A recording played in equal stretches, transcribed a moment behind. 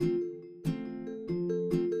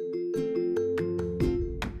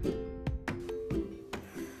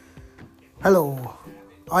Hello,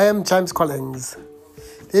 I am James Collins.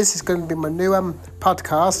 This is going to be my new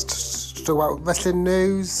podcast to talk about wrestling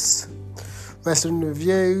news, wrestling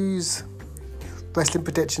reviews, wrestling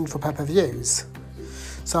predictions for pay-per-views.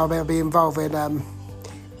 So I'll be involved in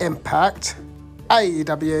Impact,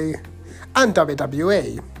 AEW and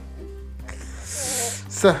WWE.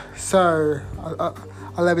 So I'll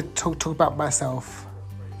let me talk about myself.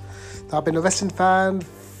 I've been a wrestling fan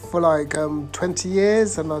for 20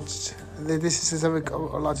 years, and this is something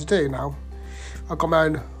I like to do now. I've got my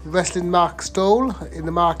own wrestling stall in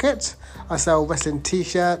the market. I sell wrestling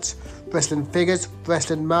t-shirts, wrestling figures,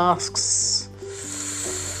 wrestling masks,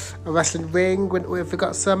 a wrestling ring. We've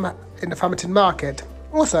got some in the Farmington Market.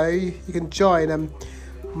 Also, you can join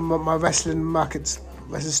my wrestling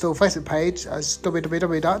store Facebook page as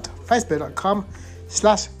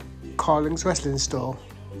www.facebook.com/Collins Wrestling Store.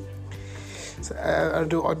 So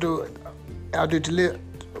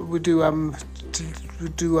we do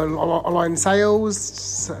online sales,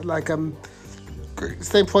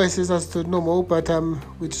 same prices as the normal, but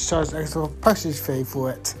we just charge an extra postage fee for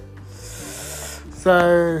it.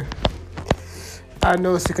 So, and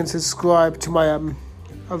also you can subscribe to my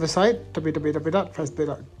other site,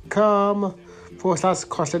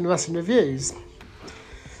 www.facebook.com/Crossland Wrestling Reviews.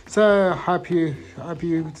 So hope you like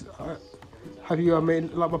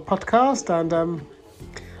my podcast, and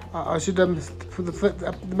I should for the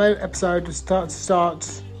main episode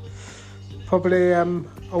start probably a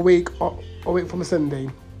week from Sunday.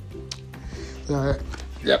 So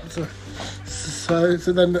yep. So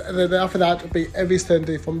then after that it'll be every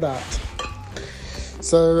Sunday from that.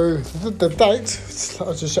 So the date,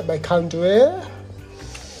 I'll just check my calendar here.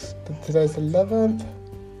 Today's 11th,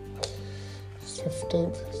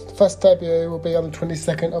 15th. The first debut will be on the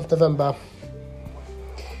 22nd of November.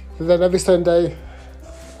 And then every Sunday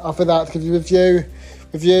after that, I'll give you review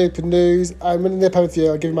the news, and when the pay-per-view,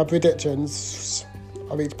 I'll give you my predictions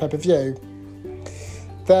of each pay-per-view.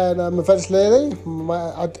 Then eventually,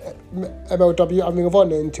 my MLW, I'm going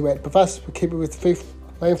to into it, but first we'll keep it with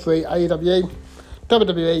main three, AEW,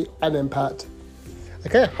 WWE and Impact.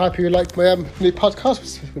 Okay, hope you like my new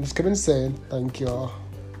podcast, which is coming soon. Thank you all.